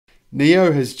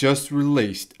NIO has just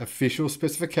released official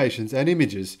specifications and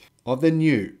images of the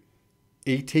new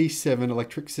ET7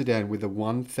 electric sedan with a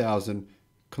 1,000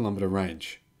 kilometer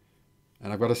range.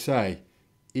 And I've got to say,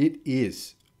 it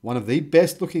is one of the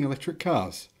best looking electric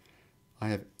cars I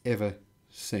have ever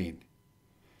seen.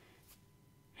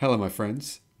 Hello my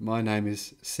friends, my name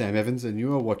is Sam Evans and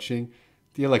you are watching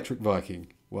The Electric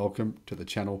Viking. Welcome to the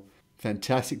channel.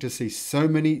 Fantastic to see so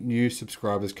many new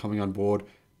subscribers coming on board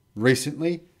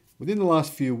recently. Within the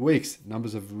last few weeks,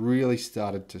 numbers have really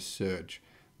started to surge.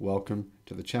 Welcome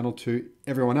to the channel to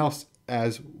everyone else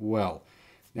as well.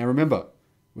 Now remember,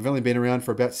 we've only been around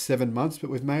for about 7 months, but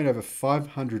we've made over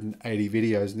 580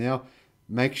 videos now.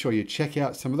 Make sure you check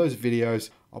out some of those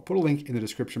videos. I'll put a link in the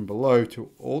description below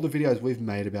to all the videos we've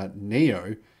made about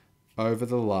NIO over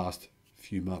the last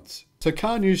few months. So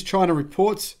Car News China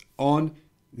reports on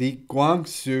the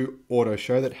Guangzhou Auto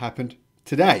Show that happened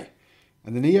today.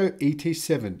 And the NIO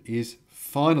ET7 is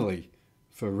finally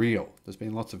for real. There's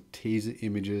been lots of teaser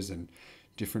images and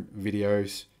different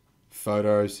videos,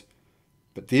 photos,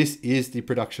 but this is the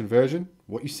production version.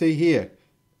 What you see here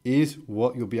is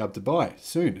what you'll be able to buy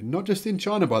soon. And not just in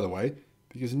China, by the way,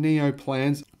 because NIO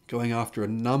plans going after a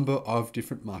number of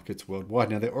different markets worldwide.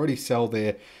 Now, they already sell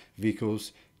their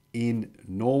vehicles in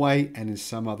Norway and in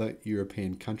some other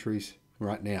European countries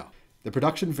right now. The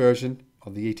production version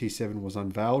of the ET7 was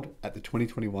unveiled at the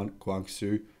 2021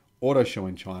 Guangzhou Auto Show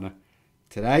in China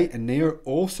today, and NIO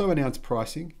also announced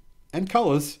pricing and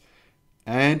colors,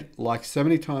 and like so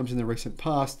many times in the recent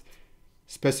past,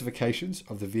 specifications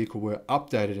of the vehicle were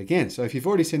updated again. So if you've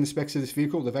already seen the specs of this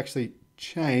vehicle, they've actually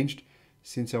changed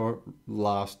since they were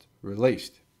last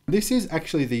released. This is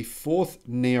actually the fourth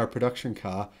NIO production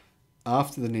car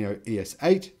after the NIO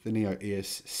ES8, the NIO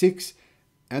ES6,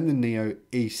 and the NIO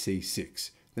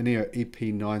EC6. The NIO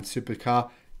EP9 supercar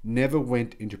never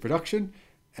went into production,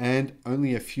 and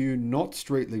only a few not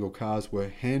street legal cars were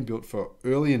hand built for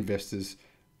early investors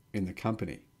in the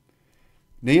company.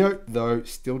 NIO, though,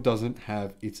 still doesn't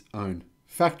have its own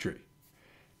factory.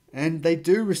 And they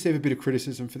do receive a bit of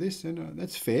criticism for this, and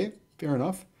that's fair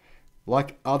enough.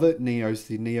 Like other NIOs,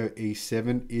 the NIO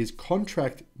E7 is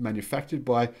contract manufactured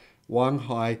by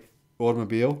Shanghai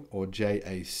Automobile, or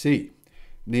JAC.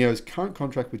 NIO's current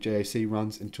contract with JAC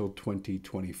runs until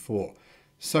 2024.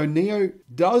 So NIO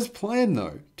does plan,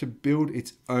 though, to build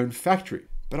its own factory.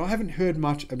 But I haven't heard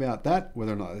much about that,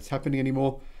 whether or not that's happening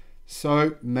anymore.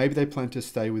 So maybe they plan to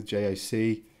stay with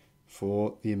JAC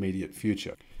for the immediate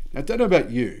future. Now, I don't know about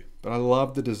you, but I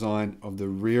love the design of the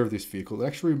rear of this vehicle. It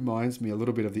actually reminds me a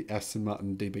little bit of the Aston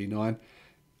Martin DB9.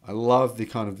 I love the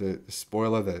kind of the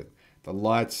spoiler, the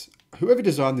lights. Whoever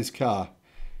designed this car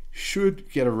should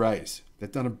get a raise.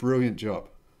 They've done a brilliant job.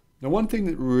 Now, one thing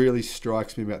that really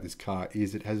strikes me about this car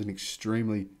is it has an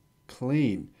extremely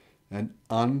clean and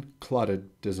uncluttered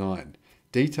design.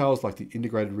 Details like the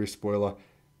integrated rear spoiler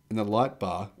and the light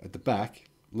bar at the back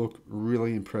look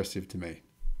really impressive to me.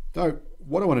 Though,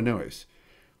 what I want to know is,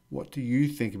 what do you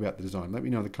think about the design? Let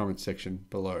me know in the comments section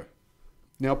below.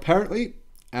 Now, apparently,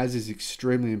 as is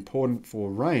extremely important for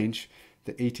range,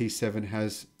 the ET7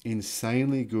 has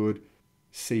insanely good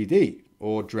CD,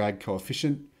 or drag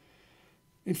coefficient.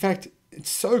 In fact, it's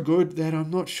so good that I'm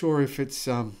not sure if it's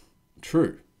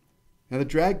true. Now, the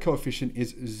drag coefficient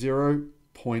is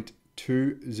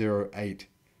 0.208,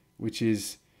 which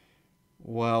is,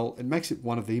 well, it makes it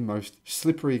one of the most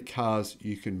slippery cars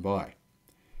you can buy.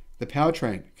 The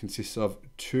powertrain consists of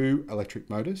 2 electric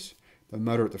motors. The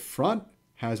motor at the front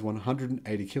has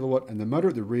 180 kilowatt and the motor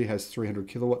at the rear has 300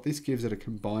 kilowatt. This gives it a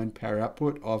combined power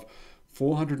output of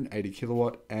 480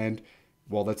 kilowatt, and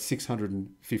well, that's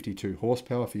 652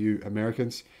 horsepower for you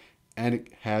Americans, and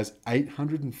it has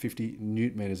 850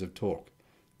 newton meters of torque.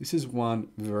 This is one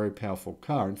very powerful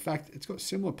car. In fact, it's got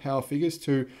similar power figures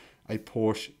to a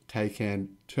Porsche Taycan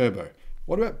Turbo.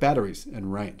 What about batteries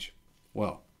and range?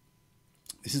 Well,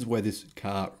 this is where this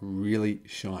car really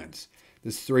shines.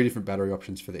 There's 3 different battery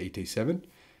options for the ET7.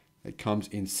 It comes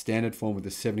in standard form with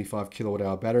a 75 kilowatt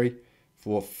hour battery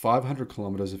for 500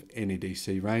 kilometers of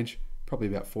NEDC range, probably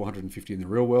about 450 in the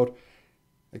real world.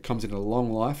 It comes in a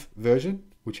long life version,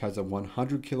 which has a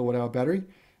 100 kilowatt hour battery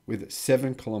with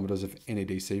 7 kilometers of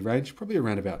NEDC range, probably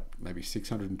around about maybe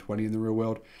 620 in the real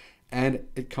world. And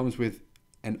it comes with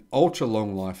an ultra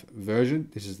long life version.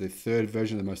 This is the third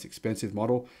version, the most expensive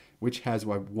model, which has a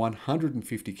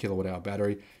 150 kilowatt hour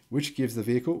battery, which gives the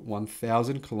vehicle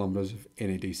 1,000 kilometers of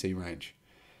NEDC range.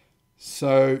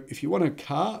 So if you want a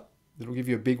car that'll give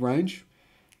you a big range,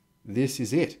 this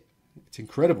is it. It's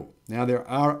incredible. Now, there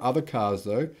are other cars,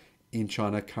 though, in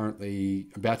China currently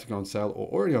about to go on sale or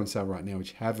already on sale right now,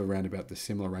 which have around about the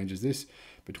similar range as this,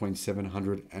 between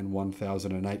 700 and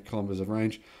 1008 kilometers of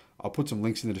range. I'll put some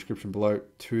links in the description below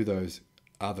to those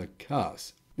other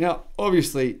cars. Now,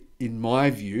 obviously, in my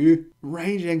view,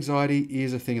 range anxiety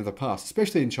is a thing of the past,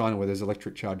 especially in China where there's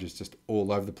electric chargers just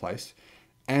all over the place.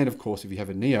 And of course, if you have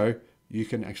a NIO, you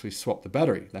can actually swap the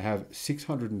battery. They have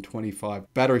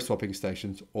 625 battery swapping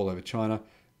stations all over China.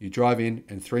 You drive in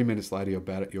and 3 minutes later,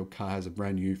 your car has a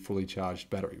brand new fully charged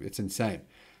battery. It's insane.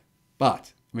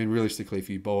 But, I mean, realistically, if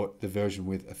you bought the version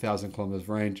with 1,000 kilometers of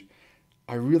range,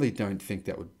 I really don't think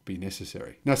that would be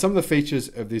necessary. Now, some of the features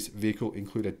of this vehicle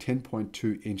include a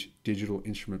 10.2-inch digital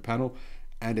instrument panel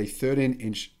and a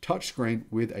 13-inch touchscreen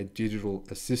with a digital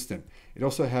assistant. It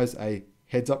also has a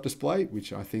heads-up display,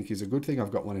 which I think is a good thing.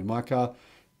 I've got one in my car,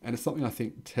 and it's something I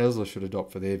think Tesla should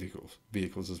adopt for their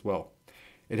vehicles as well.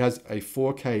 It has a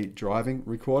 4K driving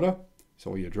recorder, so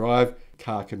while you drive, the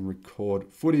car can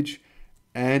record footage,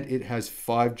 and it has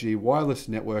 5G wireless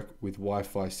network with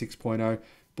Wi-Fi 6.0,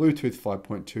 Bluetooth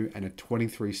 5.2, and a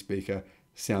 23-speaker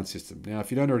sound system. Now, if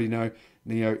you don't already know,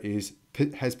 NIO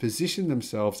has positioned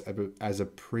themselves as a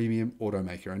premium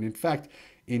automaker. And in fact,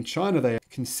 in China, they are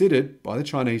considered by the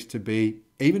Chinese to be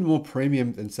even more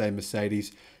premium than, say,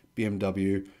 Mercedes,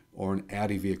 BMW, or an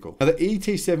Audi vehicle. Now, the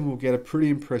ET7 will get a pretty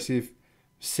impressive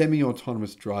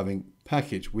semi-autonomous driving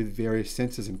package with various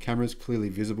sensors and cameras clearly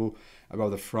visible above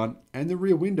the front and the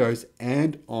rear windows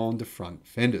and on the front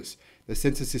fenders. The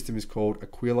sensor system is called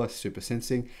Aquila Super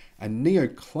Sensing, and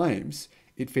NIO claims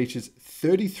it features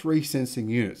 33 sensing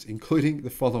units, including the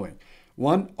following: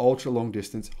 1 ultra-long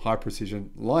distance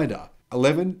high-precision LiDAR,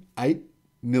 11 8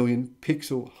 million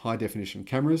pixel high-definition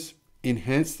cameras,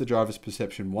 enhance the driver's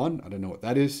perception 1, I don't know what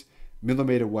that is,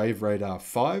 millimeter wave radar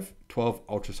 5, 12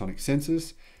 ultrasonic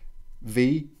sensors,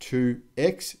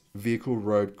 V2X vehicle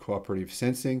road cooperative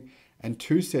sensing, and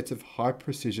 2 sets of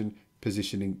high-precision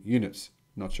positioning units.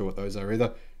 Not sure what those are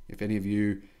either. If any of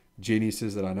you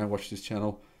geniuses that I know watch this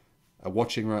channel are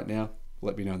watching right now,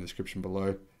 let me know in the description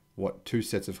below what 2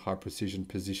 sets of high-precision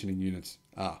positioning units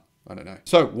are. I don't know.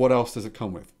 So what else does it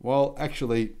come with? Well,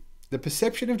 actually, the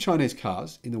perception of Chinese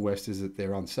cars in the West is that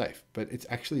they're unsafe, but it's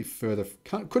actually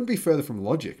couldn't be further from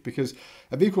logic, because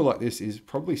a vehicle like this is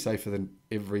probably safer than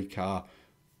every car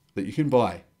that you can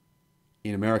buy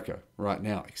in America right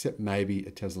now, except maybe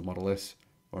a Tesla Model S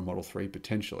or a Model 3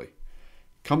 potentially.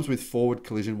 Comes with forward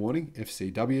collision warning,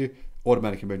 FCW,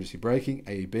 automatic emergency braking,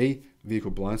 AEB, vehicle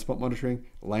blind spot monitoring,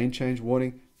 lane change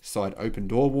warning, side open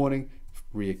door warning,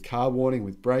 rear car warning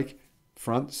with brake,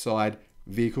 front side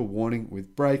vehicle warning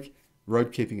with brake,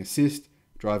 road keeping assist,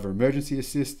 driver emergency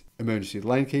assist, emergency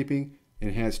lane keeping,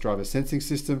 enhanced driver sensing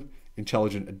system,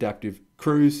 intelligent adaptive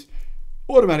cruise,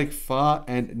 automatic far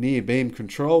and near beam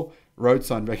control, road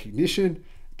sign recognition,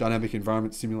 dynamic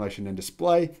environment simulation and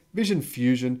display, vision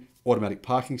fusion, automatic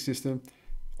parking system,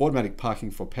 automatic parking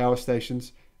for power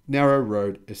stations, narrow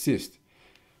road assist.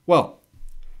 Well,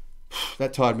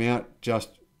 that tired me out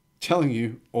just telling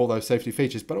you all those safety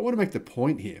features, but I want to make the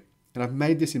point here, and I've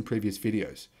made this in previous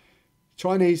videos.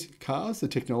 Chinese cars, the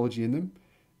technology in them,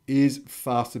 is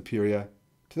far superior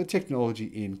to the technology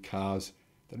in cars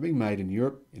that are being made in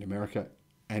Europe, in America,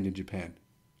 and in Japan.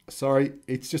 Sorry,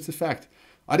 it's just a fact.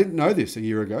 I didn't know this a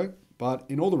year ago, but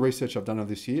in all the research I've done of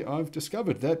this year, I've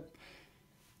discovered that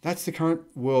that's the current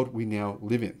world we now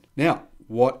live in. Now,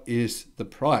 what is the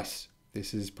price?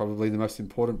 This is probably the most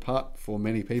important part for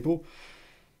many people.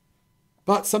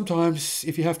 But sometimes,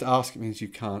 if you have to ask, it means you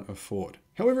can't afford.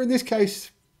 However, in this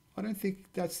case, I don't think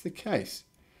that's the case.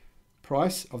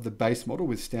 Price of the base model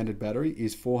with standard battery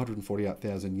is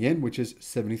 448,000 yen, which is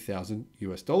 70,000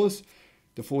 US dollars.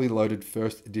 The fully loaded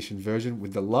first edition version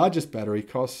with the largest battery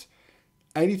costs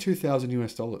 82,000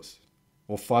 US dollars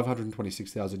or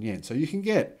 526,000 yen. So you can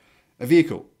get a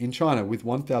vehicle in China with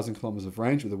 1,000 kilometers of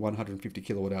range with a 150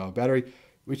 kilowatt hour battery,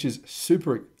 which is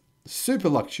super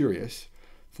luxurious,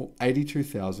 for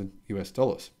 82,000 US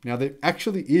dollars. Now, there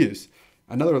actually is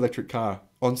another electric car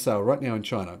on sale right now in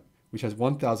China, which has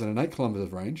 1,008 kilometers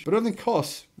of range, but only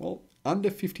costs, well, under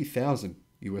 50,000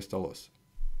 US dollars.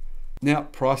 Now,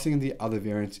 pricing of the other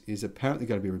variants is apparently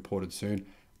going to be reported soon.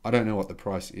 I don't know what the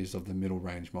price is of the middle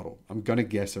range model. I'm going to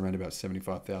guess around about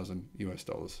 75,000 US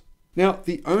dollars. Now,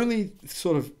 the only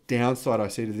sort of downside I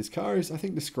see to this car is I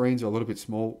think the screens are a little bit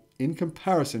small in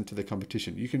comparison to the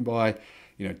competition. You can buy,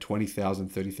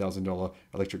 $20,000, $30,000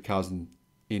 electric cars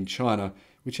in China,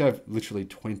 which have literally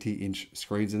 20-inch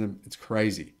screens in them. It's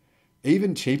crazy.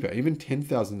 Even cheaper, even $10,000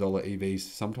 EVs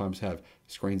sometimes have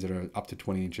screens that are up to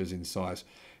 20 inches in size.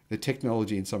 The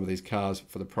technology in some of these cars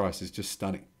for the price is just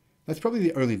stunning. That's probably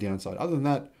the only downside. Other than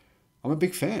that, I'm a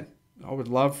big fan. I would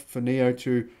love for Nio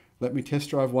to let me test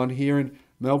drive one here in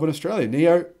Melbourne, Australia.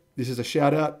 Nio, this is a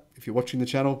shout out. If you're watching the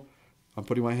channel, I'm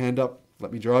putting my hand up.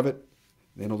 Let me drive it.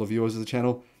 Then all the viewers of the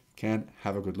channel can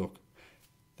have a good look.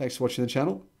 Thanks for watching the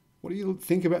channel. What do you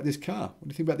think about this car? What do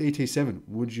you think about the ET7?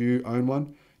 Would you own one?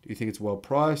 Do you think it's well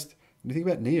priced? What do you think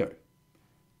about Nio?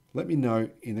 Let me know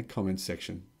in the comments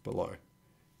section below.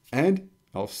 And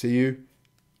I'll see you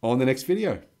on the next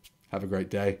video. Have a great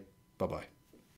day. Bye-bye.